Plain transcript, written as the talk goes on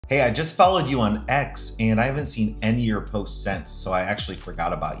Hey, I just followed you on X and I haven't seen any of your posts since, so I actually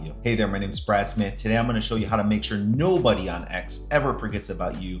forgot about you. Hey there, my name's Brad Smith. Today I'm gonna show you how to make sure nobody on X ever forgets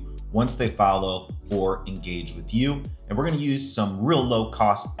about you once they follow or engage with you. And we're gonna use some real low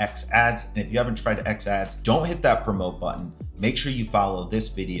cost X ads. And if you haven't tried X ads, don't hit that promote button. Make sure you follow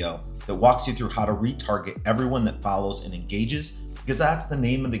this video that walks you through how to retarget everyone that follows and engages, because that's the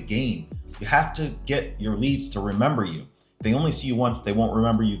name of the game. You have to get your leads to remember you. If they only see you once, they won't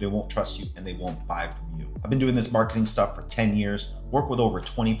remember you, they won't trust you, and they won't buy from you. I've been doing this marketing stuff for 10 years, work with over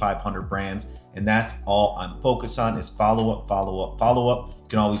 2,500 brands, and that's all I'm focused on is follow up, follow up, follow up. You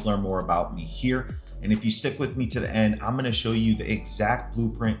can always learn more about me here. And if you stick with me to the end, I'm gonna show you the exact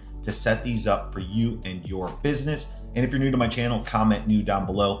blueprint to set these up for you and your business. And if you're new to my channel, comment new down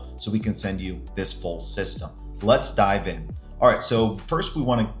below so we can send you this full system. Let's dive in. All right, so first we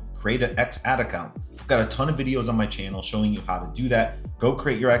wanna create an X ad account. I've got a ton of videos on my channel showing you how to do that. Go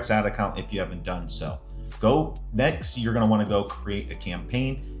create your X ad account if you haven't done so. Next, you're gonna wanna go create a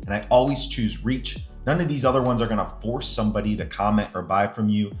campaign, and I always choose reach. None of these other ones are gonna force somebody to comment or buy from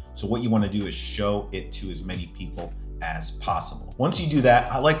you. So what you wanna do is show it to as many people as possible. Once you do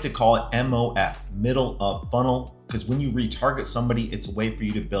that, I like to call it MOF, middle of funnel, because when you retarget somebody, it's a way for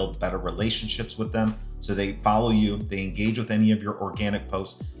you to build better relationships with them. So they follow you, they engage with any of your organic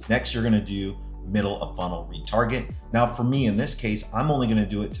posts. Next, you're gonna do middle of funnel retarget. Now for me, in this case, I'm only gonna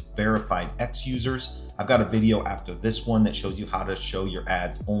do it to verified X users. I've got a video after this one that shows you how to show your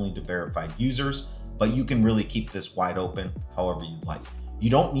ads only to verified users, but you can really keep this wide open however you like.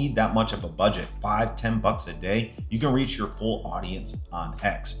 You don't need that much of a budget, $5–10 a day. You can reach your full audience on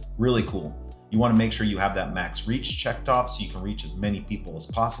X. Really cool. You wanna make sure you have that max reach checked off so you can reach as many people as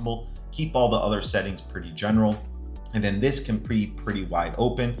possible. Keep all the other settings pretty general. And then this can be pretty wide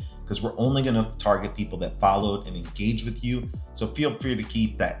open because we're only gonna target people that followed and engaged with you. So feel free to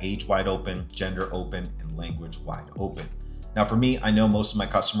keep that age wide open, gender open, and language wide open. Now for me, I know most of my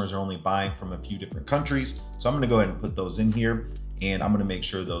customers are only buying from a few different countries. So I'm gonna go ahead and put those in here and I'm gonna make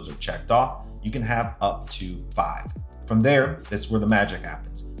sure those are checked off. You can have up to 5. From there, that's where the magic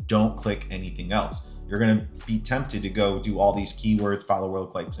happens. Don't click anything else. You're gonna be tempted to go do all these keywords, follow,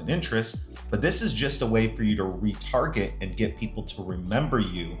 lookalikes, and interests, but this is just a way for you to retarget and get people to remember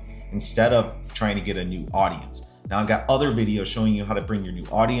you instead of trying to get a new audience. Now I've got other videos showing you how to bring your new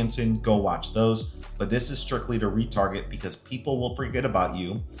audience in, go watch those, but this is strictly to retarget because people will forget about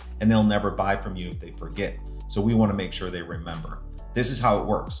you and they'll never buy from you if they forget. So we wanna make sure they remember. This is how it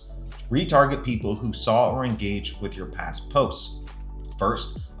works. Retarget people who saw or engaged with your past posts.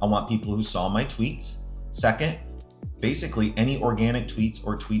 First, I want people who saw my tweets. Second, basically any organic tweets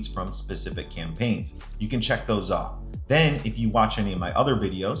or tweets from specific campaigns. You can check those off. Then if you watch any of my other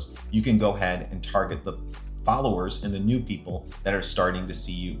videos, you can go ahead and target the followers and the new people that are starting to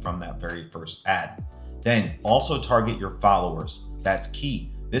see you from that very first ad. Then also target your followers. That's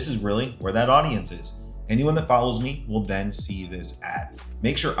key. This is really where that audience is. Anyone that follows me will then see this ad.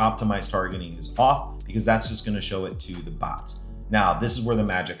 Make sure optimized targeting is off because that's just gonna show it to the bots. Now, this is where the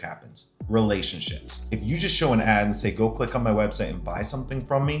magic happens. Relationships. If you just show an ad and say, go click on my website and buy something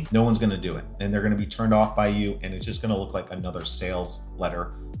from me, no one's gonna do it. And they're gonna be turned off by you and it's just gonna look like another sales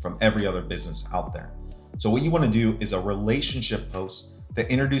letter from every other business out there. So what you wanna do is a relationship post that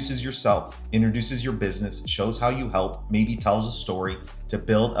introduces yourself, introduces your business, shows how you help, maybe tells a story to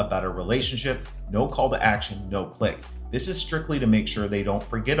build a better relationship. No call to action, no click. This is strictly to make sure they don't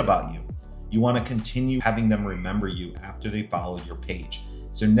forget about you. You want to continue having them remember you after they follow your page.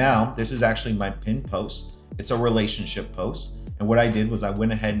 So now this is actually my pinned post. It's a relationship post. And what I did was I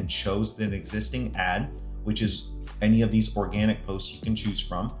went ahead and chose an existing ad, which is any of these organic posts you can choose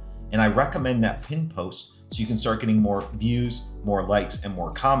from. And I recommend that pinned post so you can start getting more views, more likes, and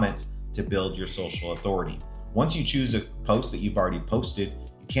more comments to build your social authority. Once you choose a post that you've already posted,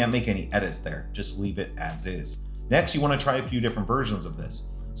 you can't make any edits there. Just leave it as is. Next, you want to try a few different versions of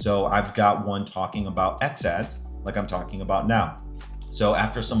this. So I've got one talking about X ads, like I'm talking about now. So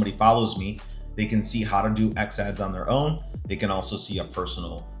after somebody follows me, they can see how to do X ads on their own. They can also see a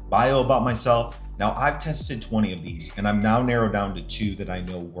personal bio about myself. Now I've tested 20 of these and I'm now narrowed down to 2 that I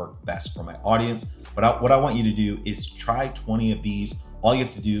know work best for my audience. But what I want you to do is try 20 of these. All you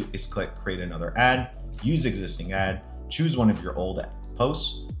have to do is click create another ad, use existing ad, choose one of your old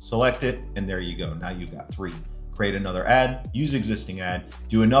posts, select it, and there you go. Now you got 3. Create another ad, use existing ad,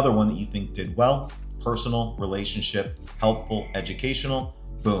 do another one that you think did well, personal, relationship, helpful, educational,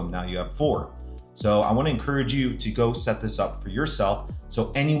 boom, now you have 4. So I want to encourage you to go set this up for yourself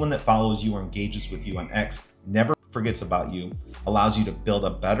so anyone that follows you or engages with you on X never forgets about you, allows you to build a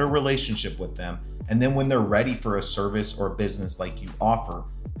better relationship with them, And then when they're ready for a service or business like you offer,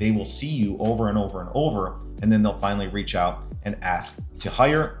 they will see you over and over and over, and then they'll finally reach out and ask to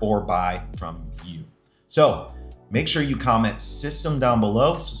hire or buy from you. So make sure you comment system down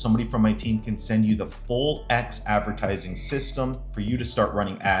below so somebody from my team can send you the full X advertising system for you to start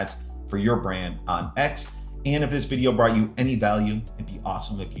running ads for your brand on X. And if this video brought you any value, it'd be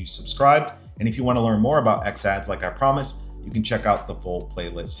awesome if you subscribed. And if you want to learn more about X ads like I promised, you can check out the full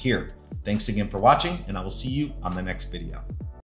playlist here. Thanks again for watching, and I will see you on the next video.